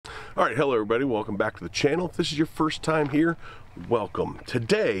All right, hello everybody, welcome back to the channel. If this is your first time here, welcome.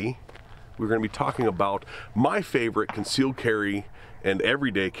 Today, we're going to be talking about my favorite concealed carry and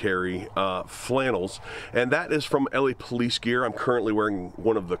everyday carry flannels, and that is from LA Police Gear. I'm currently wearing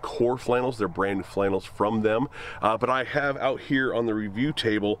one of the core flannels. They're brand new flannels from them, but I have out here on the review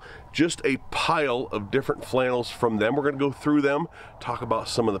table just a pile of different flannels from them. We're going to go through them, talk about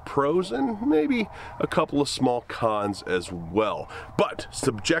some of the pros and maybe a couple of small cons as well. But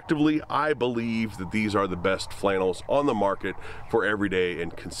subjectively, I believe that these are the best flannels on the market for everyday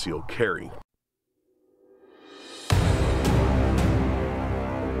and concealed carry.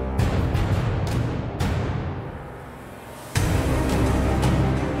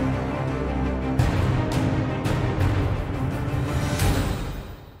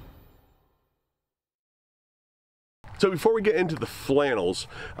 So before we get into the flannels,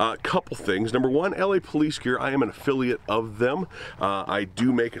 a couple things. Number one, LA Police Gear, I am an affiliate of them. I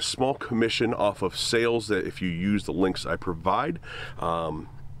do make a small commission off of sales that if you use the links I provide.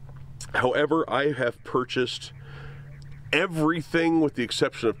 However, I have purchased everything with the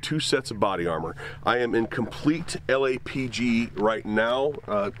exception of 2 sets of body armor. I am in complete LAPG right now.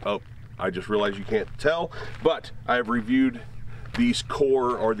 Oh, I just realized you can't tell, but I have reviewed these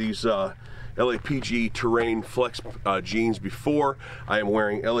core or these LAPG terrain flex jeans before. I am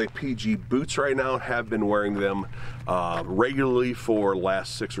wearing LAPG boots right now, have been wearing them regularly for the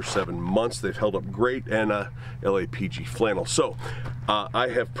last 6 or 7 months. They've held up great, and LAPG flannel. So I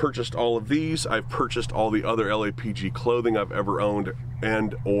have purchased all of these. I've purchased all the other LAPG clothing I've ever owned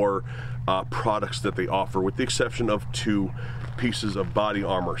and or products that they offer, with the exception of 2 pieces of body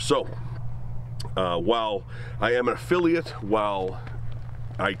armor. So while I am an affiliate, while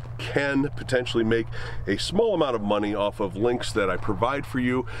I can potentially make a small amount of money off of links that I provide for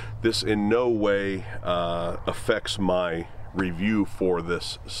you, this in no way affects my review for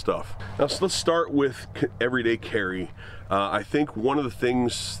this stuff. Now, so let's start with everyday carry. I think one of the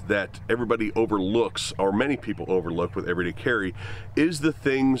things that everybody overlooks, or many people overlook with everyday carry, is the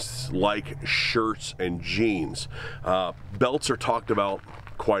things like shirts and jeans. Belts are talked about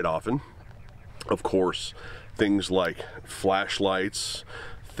quite often. Of course, things like flashlights,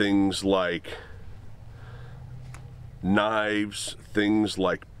 things like knives, things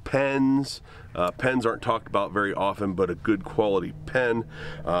like pens. Pens aren't talked about very often, but a good quality pen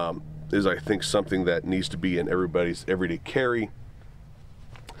is, I think, something that needs to be in everybody's everyday carry,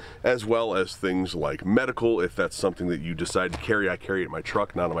 as well as things like medical, if that's something that you decide to carry. I carry it in my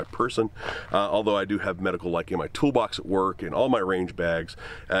truck, not on my person, although I do have medical like in my toolbox at work, in all my range bags.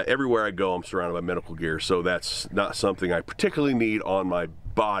 Everywhere I go, I'm surrounded by medical gear, so that's not something I particularly need on my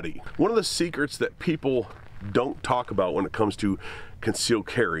body. One of the secrets that people don't talk about when it comes to concealed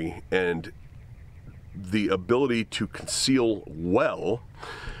carry and the ability to conceal well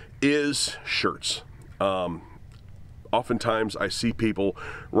is shirts. Oftentimes I see people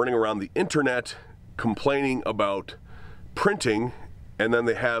running around the internet complaining about printing, and then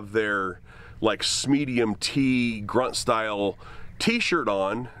they have their like medium tee grunt style t-shirt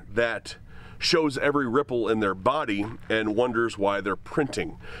on that shows every ripple in their body and wonders why they're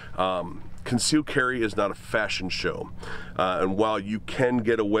printing. Concealed carry is not a fashion show, and while you can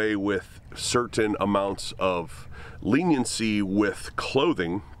get away with certain amounts of leniency with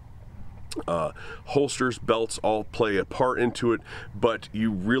clothing, holsters, belts all play a part into it, but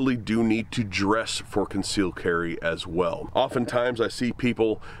you really do need to dress for concealed carry as well. Oftentimes I see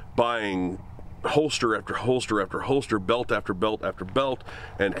people buying holster after holster after holster, belt after belt after belt,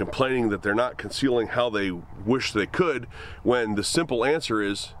 and complaining that they're not concealing how they wish they could, when the simple answer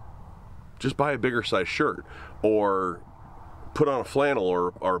is just buy a bigger size shirt, or put on a flannel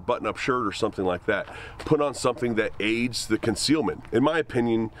or a button-up shirt or something like that. Put on something that aids the concealment. In my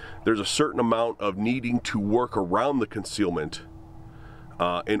opinion, there's a certain amount of needing to work around the concealment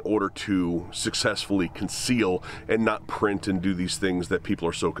in order to successfully conceal and not print and do these things that people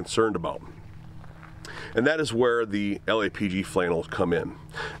are so concerned about. And that is where the LAPG flannels come in.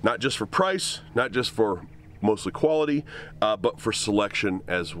 Not just for price, not just for mostly quality, but for selection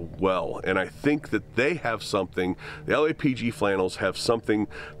as well. And I think that they have something, the LAPG flannels have something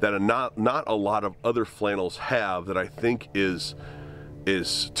that not a lot of other flannels have, that I think is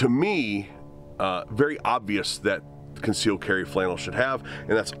to me very obvious that concealed carry flannels should have,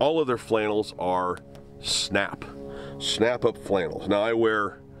 and that's all of their flannels are snap up flannels. Now I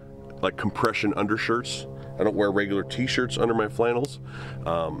wear like compression undershirts. I don't wear regular t-shirts under my flannels.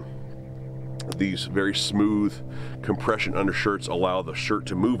 These very smooth compression undershirts allow the shirt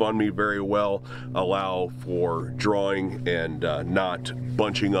to move on me very well, allow for drawing and not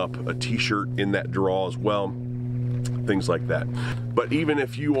bunching up a t-shirt in that draw as well. things like that. But even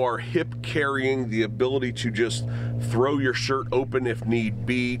if you are hip carrying, the ability to just throw your shirt open if need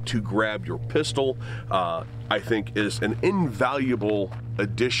be to grab your pistol, I think is an invaluable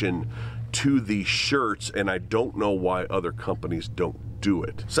addition to the shirts, and I don't know why other companies don't do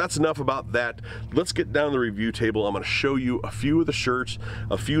it. So that's enough about that. Let's get down to the review table. I'm going to show you a few of the shirts,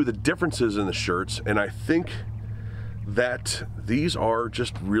 a few of the differences in the shirts, and I think that these are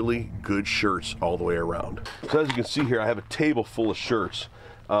just really good shirts all the way around. So as you can see here, I have a table full of shirts,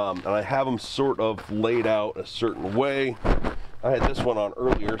 and I have them sort of laid out a certain way. I had this one on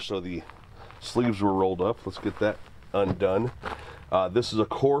earlier, so the sleeves were rolled up. Let's get that undone. This is a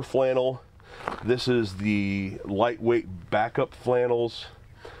core flannel. This is the lightweight backup flannels.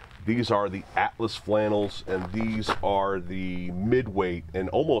 These are the Atlas flannels, and these are the midweight, and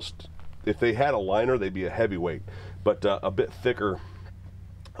almost, if they had a liner, they'd be a heavyweight, but a bit thicker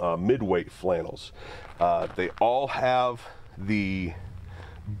midweight flannels. They all have the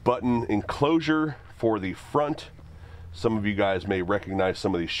button enclosure for the front. Some of you guys may recognize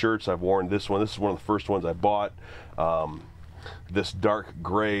some of these shirts. I've worn this one. This is one of the first ones I bought. This dark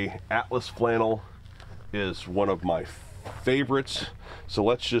gray Atlas flannel is one of my favorites. So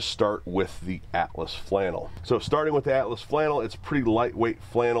let's just start with the Atlas flannel. So starting with the Atlas flannel, it's pretty lightweight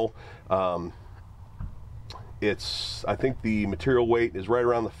flannel. I think the material weight is right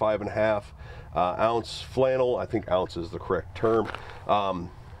around the 5.5 ounce flannel. I think ounce is the correct term.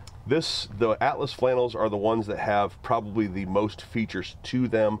 The Atlas flannels are the ones that have probably the most features to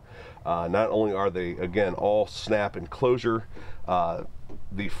them. Not only are they, again, all snap enclosure,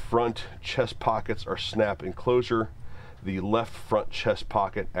 the front chest pockets are snap enclosure. The left front chest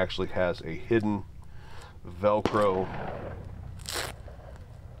pocket actually has a hidden Velcro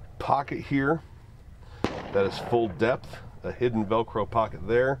pocket here that is full depth, a hidden Velcro pocket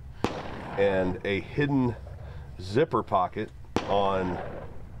there, and a hidden zipper pocket on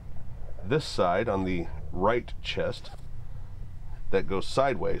this side, on the right chest, that goes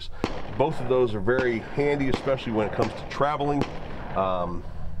sideways. Both of those are very handy, especially when it comes to traveling.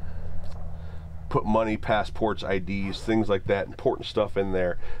 Put money, passports, IDs, things like that, important stuff in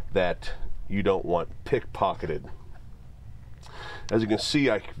there that you don't want pickpocketed. As you can see,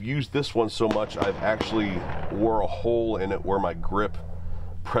 I've used this one so much, I've actually wore a hole in it where my grip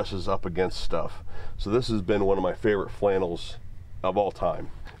presses up against stuff. So this has been one of my favorite flannels of all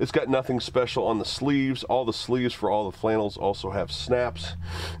time. It's got nothing special on the sleeves. All the sleeves for all the flannels also have snaps,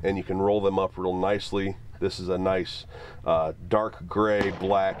 and you can roll them up real nicely. This is a nice dark gray,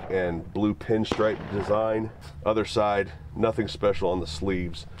 black, and blue pinstripe design. Other side, nothing special on the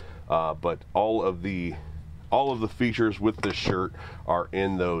sleeves, but all of the features with this shirt are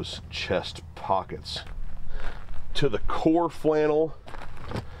in those chest pockets. To the core flannel,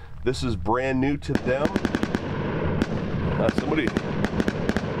 this is brand new to them. Somebody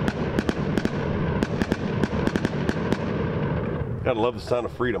gotta love the sound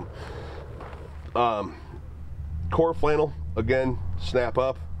of freedom. Core flannel, again, snap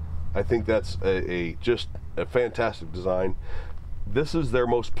up. I think that's just a fantastic design. This is their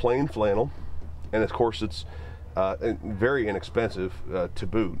most plain flannel, and of course it's very inexpensive to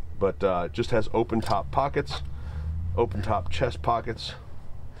boot, but just has open top pockets, open top chest pockets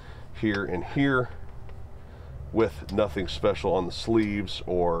here and here, with nothing special on the sleeves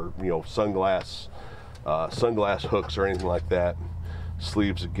or, you know, sunglass hooks or anything like that.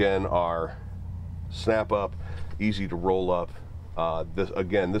 Sleeves again are snap up, easy to roll up.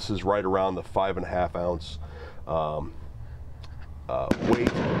 This is right around the 5.5 ounce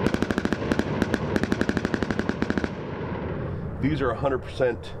weight. These are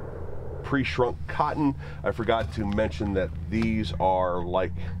 100% pre-shrunk cotton. I forgot to mention that these are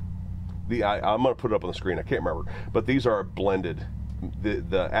like I'm going to put it up on the screen. I can't remember, but these are blended.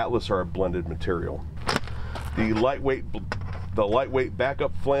 The Atlas are a blended material. The lightweight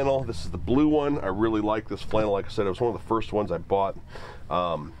backup flannel. This is the blue one. I really like this flannel. Like I said, it was one of the first ones I bought.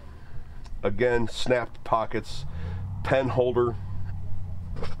 Again, snapped pockets, pen holder,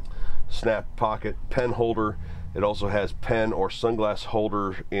 snap pocket, pen holder. It also has pen or sunglass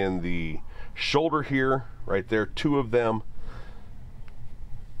holder in the shoulder here, right there, 2 of them.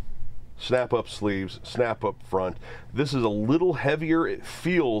 Snap up sleeves, snap up front. This is a little heavier. It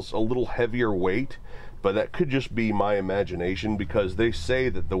feels a little heavier weight, but that could just be my imagination, because they say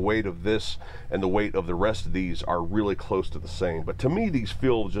that the weight of this and the weight of the rest of these are really close to the same. But to me, these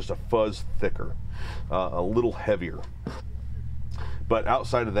feel just a fuzz thicker, a little heavier. But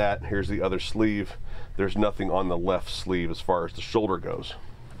outside of that, here's the other sleeve. There's nothing on the left sleeve as far as the shoulder goes.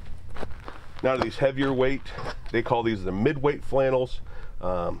 Now to these heavier weight, they call these the midweight flannels.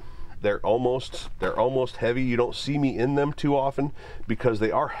 They're almost heavy. You don't see me in them too often because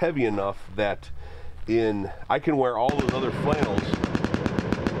they are heavy enough that I can wear all those other flannels.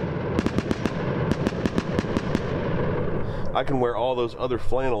 I can wear all those other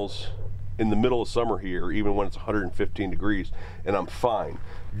flannels in the middle of summer here, even when it's 115 degrees, and I'm fine.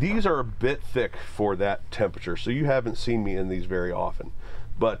 These are a bit thick for that temperature, so you haven't seen me in these very often.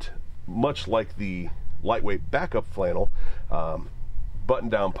 But much like the lightweight backup flannel, button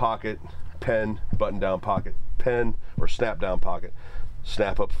down pocket, pen, button down pocket, pen, or snap down pocket,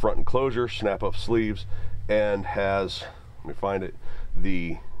 snap up front enclosure, snap up sleeves, and has, let me find it,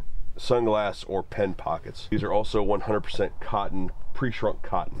 the sunglass or pen pockets. These are also 100% cotton, pre-shrunk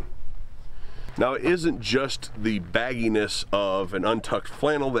cotton. Now, it isn't just the bagginess of an untucked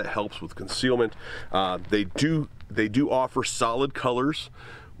flannel that helps with concealment. They do offer solid colors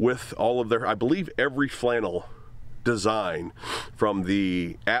with all of their, I believe every flannel design, from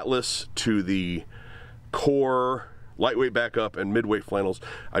the Atlas to the core, lightweight backup, and midweight flannels,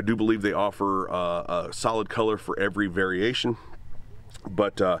 I do believe they offer a solid color for every variation.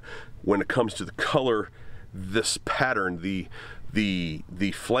 But when it comes to the color, this pattern, the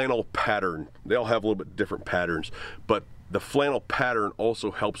flannel pattern, they all have a little bit different patterns, but the flannel pattern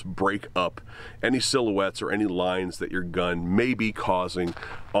also helps break up any silhouettes or any lines that your gun may be causing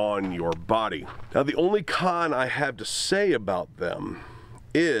on your body. Now, the only con I have to say about them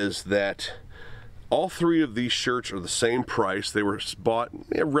is that all three of these shirts are the same price. They were bought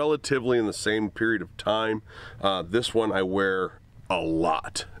relatively in the same period of time. This one I wear a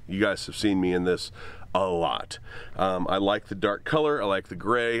lot. You guys have seen me in this a lot. I like the dark color, I like the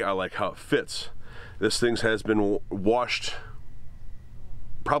gray, I like how it fits. This thing has been washed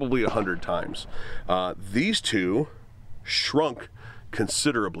probably 100 times. These two shrunk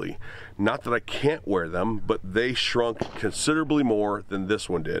considerably. Not that I can't wear them, but they shrunk considerably more than this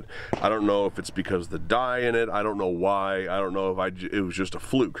one did. I don't know if it's because of the dye in it, I don't know why, I don't know if it was just a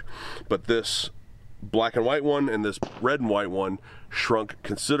fluke, but this black and white one and this red and white one shrunk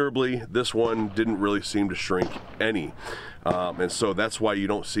considerably. This one didn't really seem to shrink any, and so that's why you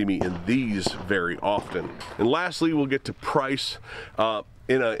don't see me in these very often. And lastly, we'll get to price.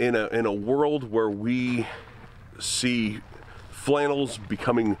 In a world where we see flannels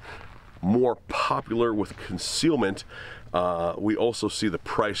becoming more popular with concealment, we also see the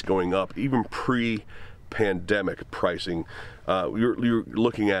price going up, even pre-pandemic pricing. You're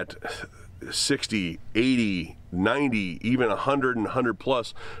looking at 60, 80, 90, even 100 and 100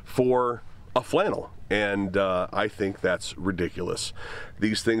 plus for a flannel, and I think that's ridiculous.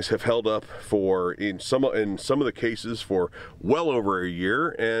 These things have held up for, in some of the cases, for well over a year,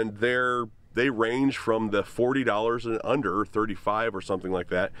 and they range from the $40 and under, 35 or something like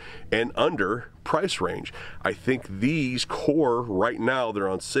that, and under price range. I think these core right now, they're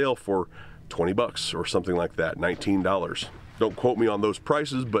on sale for 20 bucks or something like that, $19. Don't quote me on those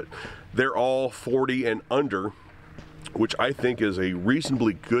prices, but they're all 40 and under, which I think is a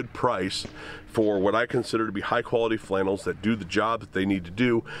reasonably good price for what I consider to be high quality flannels that do the job that they need to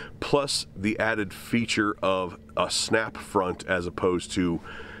do, plus the added feature of a snap front as opposed to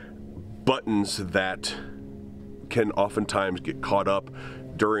buttons that can oftentimes get caught up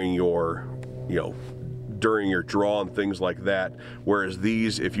during your, during your draw and things like that. Whereas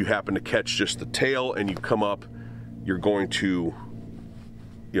these, if you happen to catch just the tail and you come up, you're going to,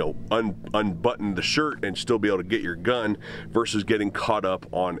 unbutton the shirt and still be able to get your gun, versus getting caught up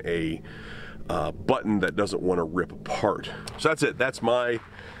on a button that doesn't want to rip apart. So that's it. That's my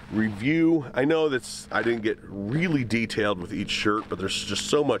review. I know I didn't get really detailed with each shirt, but there's just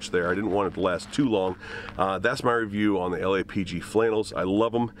so much there. I didn't want it to last too long. That's my review on the LAPG flannels. I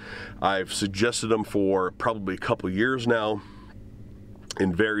love them. I've suggested them for probably a couple years now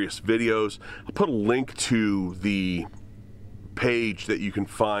in various videos. I'll put a link to the page that you can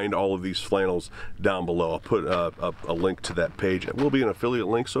find all of these flannels down below. I'll put a link to that page. It will be an affiliate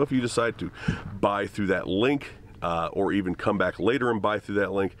link, so if you decide to buy through that link, or even come back later and buy through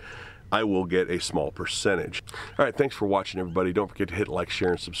that link, I will get a small percentage. All right, thanks for watching, everybody. Don't forget to hit like,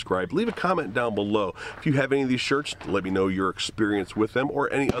 share, and subscribe. Leave a comment down below. If you have any of these shirts, let me know your experience with them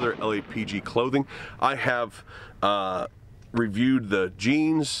or any other LAPG clothing. I have reviewed the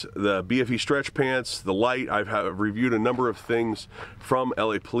jeans, the BFE stretch pants, the light. I've reviewed a number of things from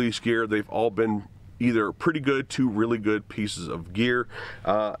LA Police gear. They've all been either pretty good to really good pieces of gear.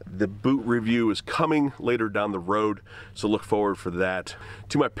 The boot review is coming later down the road, so look forward for that.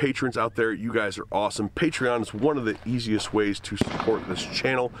 To my patrons out there, you guys are awesome. Patreon is one of the easiest ways to support this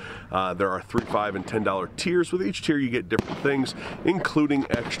channel. There are $3, $5, and $10 tiers. With each tier you get different things, including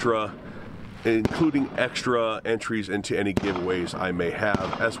extra including extra entries into any giveaways I may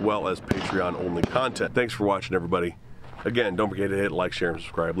have, as well as Patreon only content. Thanks for watching, everybody. Again, don't forget to hit like, share, and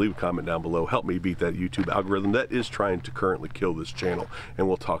subscribe. Leave a comment down below. Help me beat that YouTube algorithm that is trying to currently kill this channel. And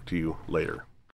we'll talk to you later.